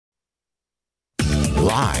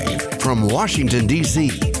Live from Washington, D.C.,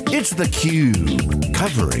 it's theCUBE,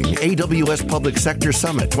 covering AWS Public Sector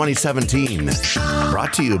Summit 2017.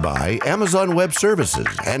 Brought to you by Amazon Web Services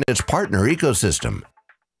and its partner ecosystem.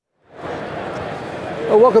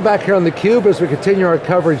 Well, welcome back here on theCUBE as we continue our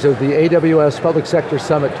coverage of the AWS Public Sector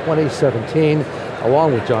Summit 2017,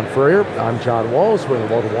 along with John Furrier. I'm John Walls. We're in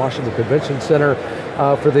the World of Washington Convention Center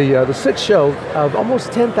for the sixth show of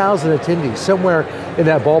almost 10,000 attendees, somewhere in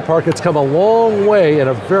that ballpark. It's come a long way in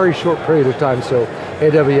a very short period of time, so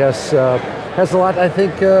AWS has a lot, I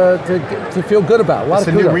think, to feel good about. It's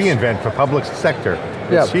a new reinvent for public sector.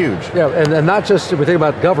 It's huge. Yeah, and not just, we think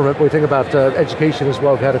about government, but we think about education as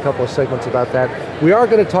well. We've had a couple of segments about that. We are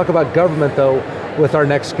going to talk about government, though, with our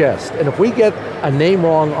next guest. And if we get a name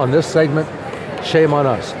wrong on this segment, shame on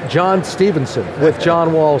us. John Stephenson, with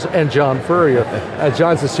John Walls and John Furrier.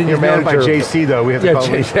 John's the senior manager. By JC, though, we have to call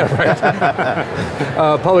him. Yeah,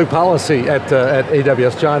 right. Public policy at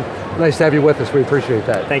AWS. John, nice to have you with us. We appreciate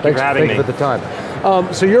that. Thank you for having me. Thank you for the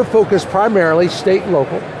time. So you're focused primarily state and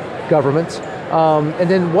local governments, and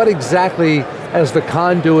then what exactly as the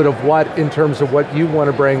conduit of what in terms of what you want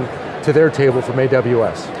to bring to their table from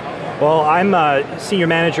AWS? Well, I'm a senior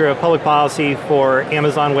manager of public policy for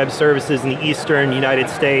Amazon Web Services in the eastern United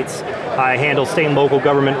States. I handle state and local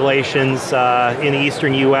government relations in the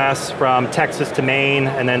eastern US, from Texas to Maine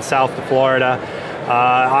and then south to Florida.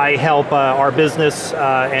 I help our business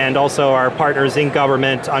and also our partners in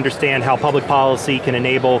government understand how public policy can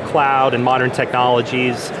enable cloud and modern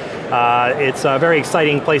technologies. It's a very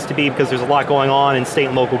exciting place to be because there's a lot going on in state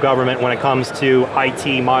and local government when it comes to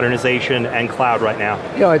IT modernization and cloud right now.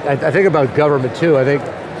 You know, I think about government too. I think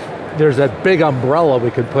there's that big umbrella we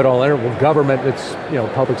could put all in it. Well, government, it's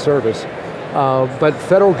public service. But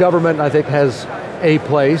federal government, I think, has a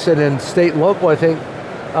place, and then state and local, I think,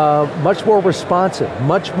 much more responsive,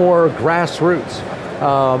 much more grassroots.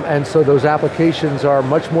 And so those applications are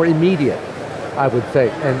much more immediate, I would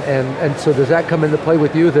think. And so does that come into play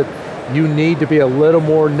with you, that you need to be a little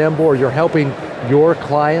more nimble, or you're helping your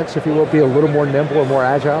clients, if you will, be a little more nimble or more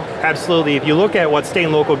agile? Absolutely. If you look at what state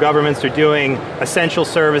and local governments are doing, essential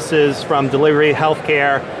services from delivery,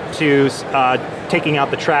 healthcare, to taking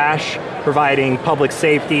out the trash, providing public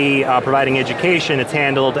safety, providing education, it's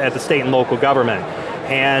handled at the state and local government.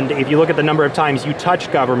 And if you look at the number of times you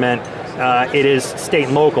touch government, it is state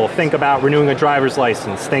and local. Think about renewing a driver's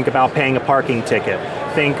license. Think about paying a parking ticket.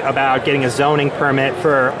 Think about getting a zoning permit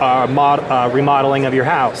for remodeling of your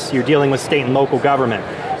house. You're dealing with state and local government.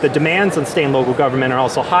 The demands on state and local government are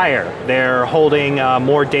also higher. They're holding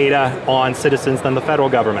more data on citizens than the federal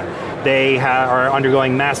government. They are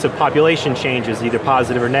undergoing massive population changes, either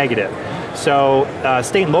positive or negative. So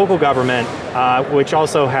state and local government, which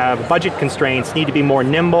also have budget constraints, need to be more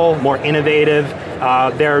nimble, more innovative.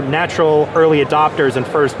 They're natural early adopters and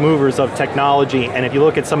first movers of technology, and if you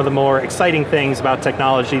look at some of the more exciting things about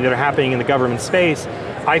technology that are happening in the government space,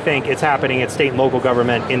 I think it's happening at state and local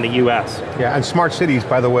government in the US. Yeah, and smart cities,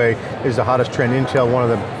 by the way, is the hottest trend. Intel, one of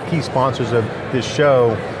the key sponsors of this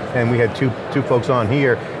show, and we had two folks on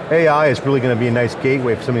here. AI is really going to be a nice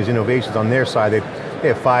gateway for some of these innovations on their side. They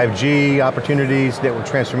have 5G opportunities, network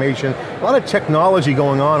transformation, a lot of technology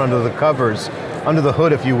going on under the covers, under the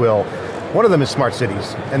hood, if you will. One of them is smart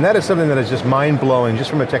cities, and that is something that is just mind-blowing, just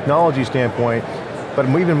from a technology standpoint, but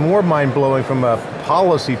even more mind-blowing from a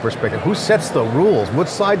policy perspective. Who sets the rules? What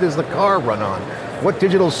side does the car run on? What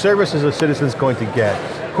digital services are citizens going to get?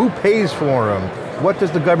 Who pays for them? What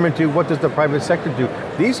does the government do? What does the private sector do?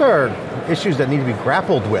 These are issues that need to be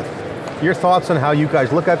grappled with. Your thoughts on how you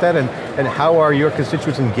guys look at that, and how are your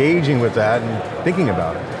constituents engaging with that and thinking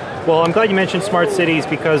about it? Well, I'm glad you mentioned smart cities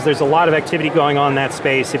because there's a lot of activity going on in that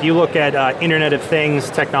space. If you look at Internet of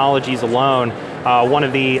Things technologies alone, one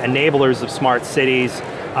of the enablers of smart cities,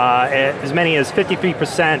 as many as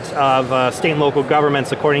 53% of state and local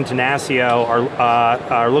governments, according to NACIO,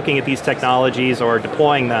 are looking at these technologies or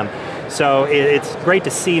deploying them. So it's great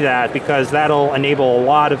to see that, because that'll enable a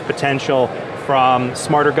lot of potential from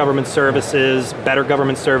smarter government services, better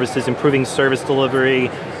government services, improving service delivery,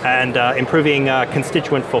 and improving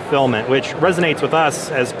constituent fulfillment, which resonates with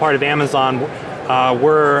us as part of Amazon.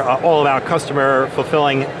 We're all about customer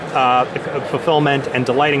fulfillment and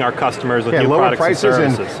delighting our customers with new products and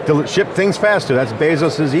services. Lower prices and ship things faster. That's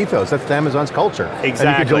Bezos' ethos. That's Amazon's culture. Exactly.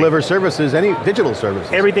 And you can deliver services, any digital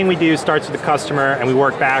services. Everything we do starts with the customer, and we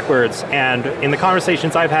work backwards. And in the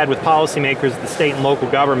conversations I've had with policymakers at the state and local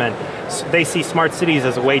government, they see smart cities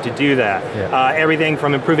as a way to do that. Yeah. Everything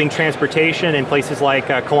from improving transportation in places like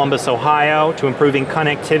Columbus, Ohio, to improving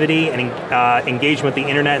connectivity and engagement with the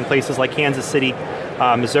internet in places like Kansas City,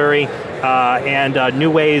 Missouri, and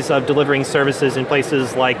new ways of delivering services in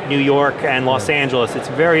places like New York and Los Angeles. It's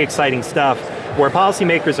very exciting stuff. Where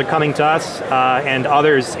policymakers are coming to us and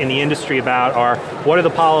others in the industry about are, what are the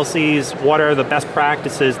policies, what are the best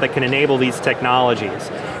practices that can enable these technologies?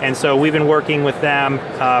 And so we've been working with them,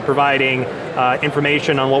 providing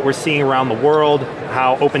information on what we're seeing around the world,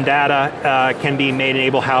 how open data can be made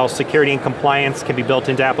enable, how security and compliance can be built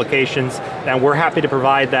into applications, and we're happy to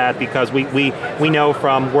provide that because we know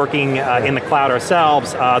from working in the cloud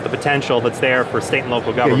ourselves the potential that's there for state and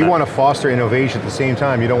local government. Yeah, you want to foster innovation at the same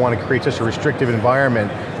time. You don't want to create just a restrictive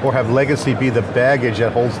environment or have legacy be the baggage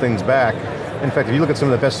that holds things back. In fact, if you look at some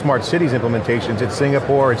of the best smart cities implementations, it's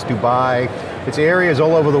Singapore, it's Dubai, it's areas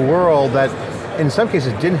all over the world that in some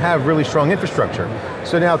cases didn't have really strong infrastructure.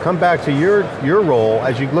 So now come back to your role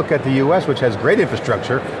as you look at the US, which has great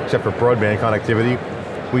infrastructure, except for broadband connectivity,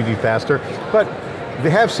 we do faster, but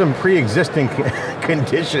they have some pre-existing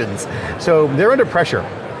conditions. So they're under pressure.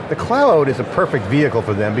 The cloud is a perfect vehicle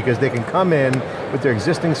for them because they can come in with their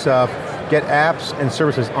existing stuff, get apps and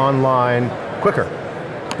services online quicker.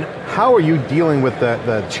 How are you dealing with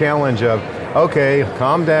the challenge of, okay,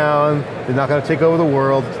 calm down, they're not going to take over the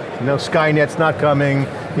world, you know, Skynet's not coming,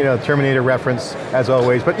 you know, Terminator reference, as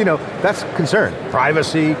always, but you know, that's concern.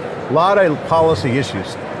 Privacy, a lot of policy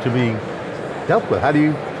issues to be dealt with. How do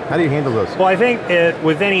you handle those? Well, I think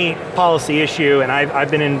with any policy issue, and I've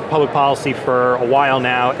been in public policy for a while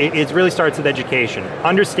now, it really starts with education.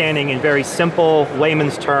 Understanding in very simple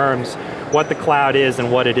layman's terms what the cloud is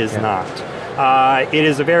and what it is not. It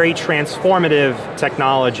is a very transformative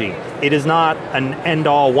technology. It is not an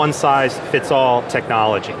end-all, one-size-fits-all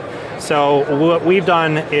technology. So what we've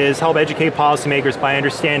done is help educate policymakers by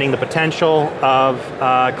understanding the potential of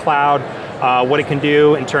cloud, what it can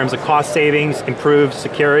do in terms of cost savings, improved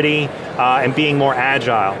security, and being more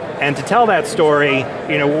agile. And to tell that story,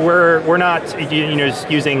 you know, we're not we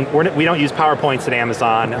don't use PowerPoints at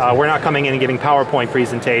Amazon. We're not coming in and giving PowerPoint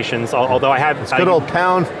presentations, although I have. It's good old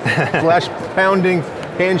flash pounding,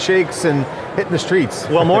 handshakes, and hitting the streets.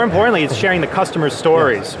 Well, more importantly, it's sharing the customer's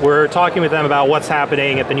stories. Yes. We're talking with them about what's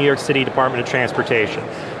happening at the New York City Department of Transportation.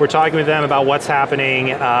 We're talking with them about what's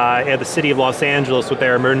happening at the City of Los Angeles with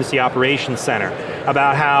their Emergency Operations Center,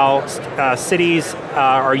 about how cities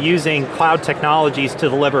are using cloud technologies to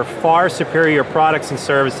deliver far superior products and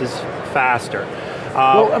services faster.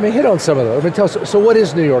 Well, I mean, hit on some of those. I mean, tell us, so what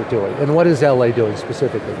is New York doing, and what is LA doing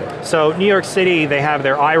specifically there? So New York City, they have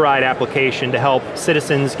their iRide application to help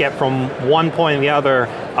citizens get from one point to the other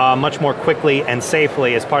much more quickly and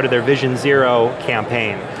safely as part of their Vision Zero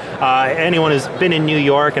campaign. Anyone who's been in New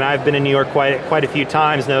York, and I've been in New York quite a few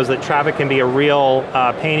times, knows that traffic can be a real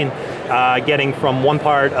pain getting from one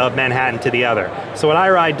part of Manhattan to the other. So what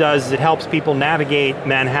iRide does is it helps people navigate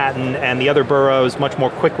Manhattan and the other boroughs much more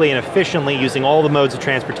quickly and efficiently using all the modes of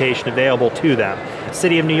transportation available to them. The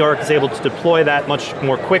City of New York is able to deploy that much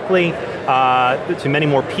more quickly to many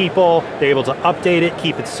more people. They're able to update it,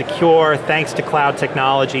 keep it secure, thanks to cloud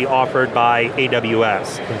technology offered by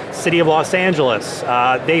AWS. City of Los Angeles,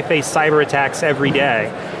 they face cyber attacks every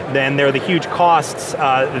day. Then there are the huge costs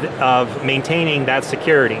of maintaining that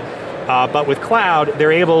security. But with cloud,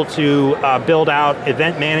 they're able to build out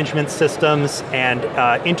event management systems and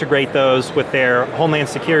integrate those with their homeland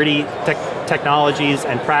security technologies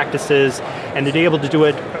and practices, and to be able to do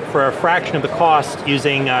it for a fraction of the cost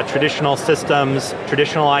using traditional systems,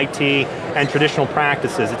 traditional IT, and traditional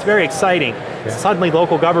practices. It's very exciting. Yeah. Suddenly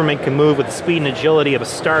local government can move with the speed and agility of a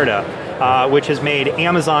startup, which has made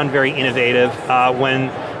Amazon very innovative. When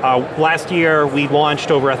last year we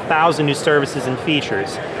launched over 1,000 new services and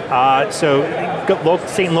features. So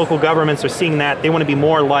state and local governments are seeing that. They want to be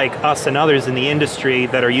more like us and others in the industry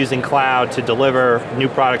that are using cloud to deliver new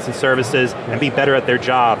products and services and be better at their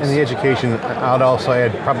jobs. And the education, I'd also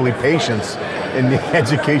add probably patience in the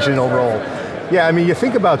education overall. Yeah, I mean, you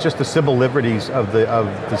think about just the civil liberties of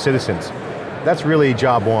the citizens. That's really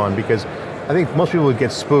job one, because I think most people would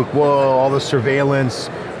get spooked, whoa, all the surveillance.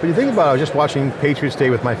 But you think about it, I was just watching Patriots Day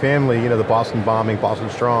with my family, you know, the Boston bombing, Boston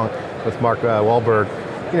Strong, with Mark Wahlberg.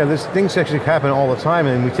 You know, there's things actually happen all the time,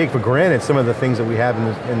 and we take for granted some of the things that we have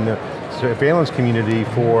in the surveillance community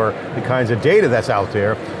for the kinds of data that's out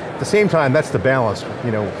there. At the same time, that's the balance.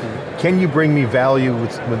 You know, can you bring me value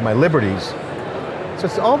with my liberties? So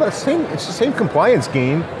it's all the same. It's the same compliance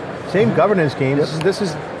game, same governance game. This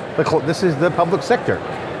is the public sector.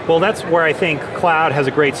 Well, that's where I think cloud has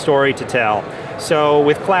a great story to tell. So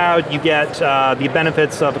with cloud, you get the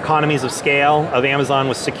benefits of economies of scale of Amazon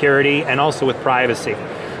with security and also with privacy.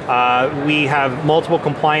 We have multiple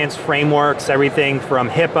compliance frameworks, everything from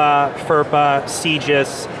HIPAA, FERPA,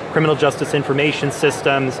 CJIS, criminal justice information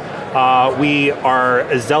systems, We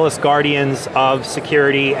are zealous guardians of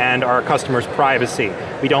security and our customers' privacy.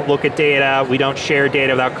 We don't look at data, we don't share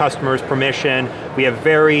data without customers' permission. We have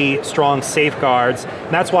very strong safeguards.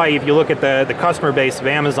 And that's why if you look at the customer base of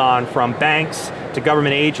Amazon, from banks to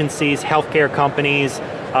government agencies, healthcare companies,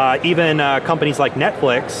 even companies like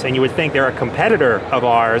Netflix, and you would think they're a competitor of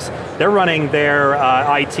ours, they're running their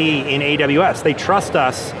IT in AWS. They trust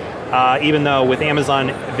us, even though with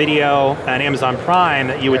Amazon Video and Amazon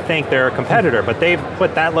Prime, you would think they're a competitor, but they've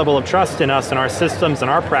put that level of trust in us and our systems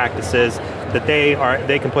and our practices that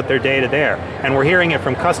they can put their data there. And we're hearing it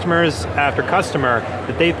from customers after customer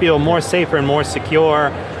that they feel more safer and more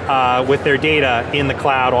secure with their data in the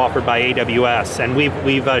cloud offered by AWS. And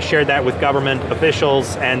we've shared that with government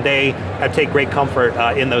officials, and they take great comfort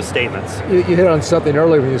in those statements. You hit on something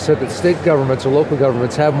earlier when you said that state governments or local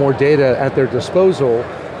governments have more data at their disposal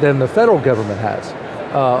than the federal government has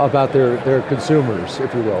about their consumers,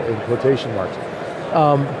 if you will, in quotation marks.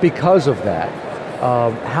 Because of that,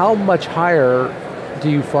 how much higher do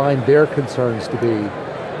you find their concerns to be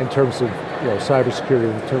in terms of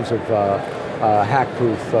cybersecurity, in terms of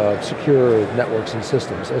hack-proof, secure networks and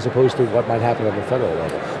systems, as opposed to what might happen on the federal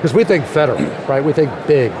level? Because we think federal, right? We think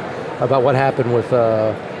big about what happened with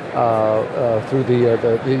through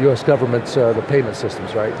the US government's the payment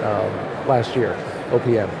systems, right? Last year,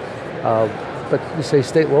 OPM. But you say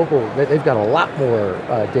state, local, they've got a lot more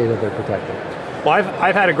data they're protecting. Well,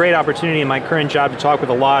 I've had a great opportunity in my current job to talk with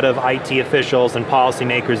a lot of IT officials and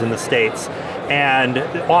policymakers in the states. And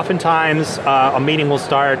oftentimes a meeting will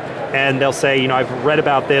start and they'll say, I've read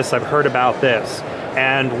about this, I've heard about this.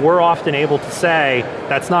 And we're often able to say,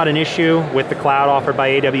 that's not an issue with the cloud offered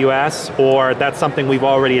by AWS, or that's something we've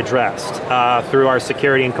already addressed through our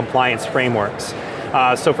security and compliance frameworks.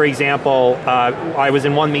 So for example, I was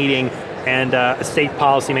in one meeting and a state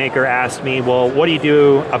policymaker asked me, well, what do you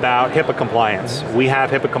do about HIPAA compliance? We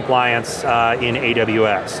have HIPAA compliance in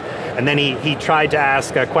AWS. And then he tried to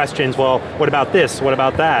ask questions, well, what about this, what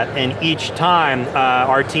about that? And each time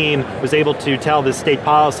our team was able to tell the state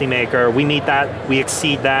policymaker, we meet that, we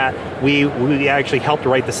exceed that, we actually helped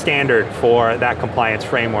write the standard for that compliance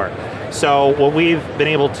framework. So what we've been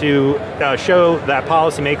able to show that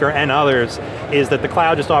policymaker and others is that the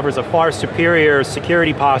cloud just offers a far superior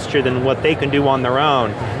security posture than what they can do on their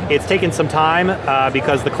own. It's taken some time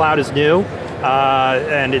because the cloud is new,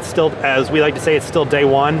 and it's still, as we like to say, it's still day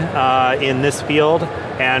one in this field.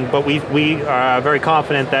 But we are very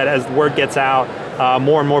confident that as the word gets out,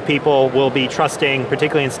 more and more people will be trusting,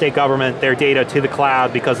 particularly in state government, their data to the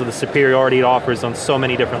cloud because of the superiority it offers on so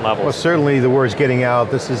many different levels. Well, certainly the word's getting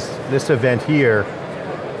out. This event here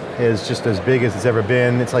is just as big as it's ever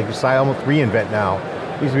been. It's like almost reInvent now.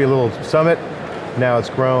 It used to be a little summit, now it's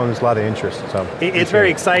grown, there's a lot of interest. So it's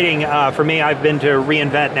very exciting for me. I've been to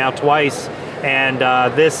reInvent now twice, and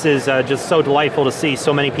this is just so delightful to see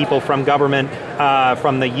so many people from government,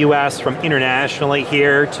 from the US, from internationally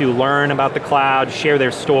here to learn about the cloud, share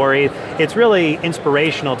their story. It's really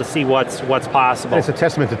inspirational to see what's possible. And it's a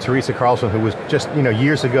testament to Teresa Carlson, who was just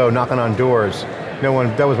years ago knocking on doors. No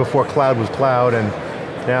one, that was before cloud was cloud, and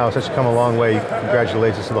now it's just come a long way.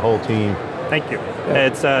 Congratulations to the whole team. Thank you.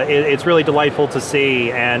 Yeah. It's really delightful to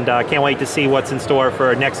see, and can't wait to see what's in store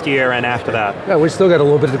for next year and after that. Yeah, we still got a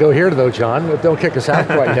little bit to go here though, John. Don't kick us out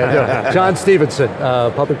quite yet. John Stephenson,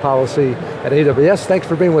 Public Policy at AWS. Thanks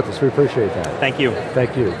for being with us, we appreciate that. Thank you.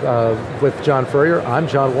 Thank you. With John Furrier, I'm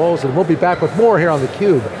John Walls, and we'll be back with more here on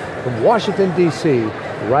theCUBE from Washington, DC,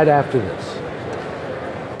 right after this.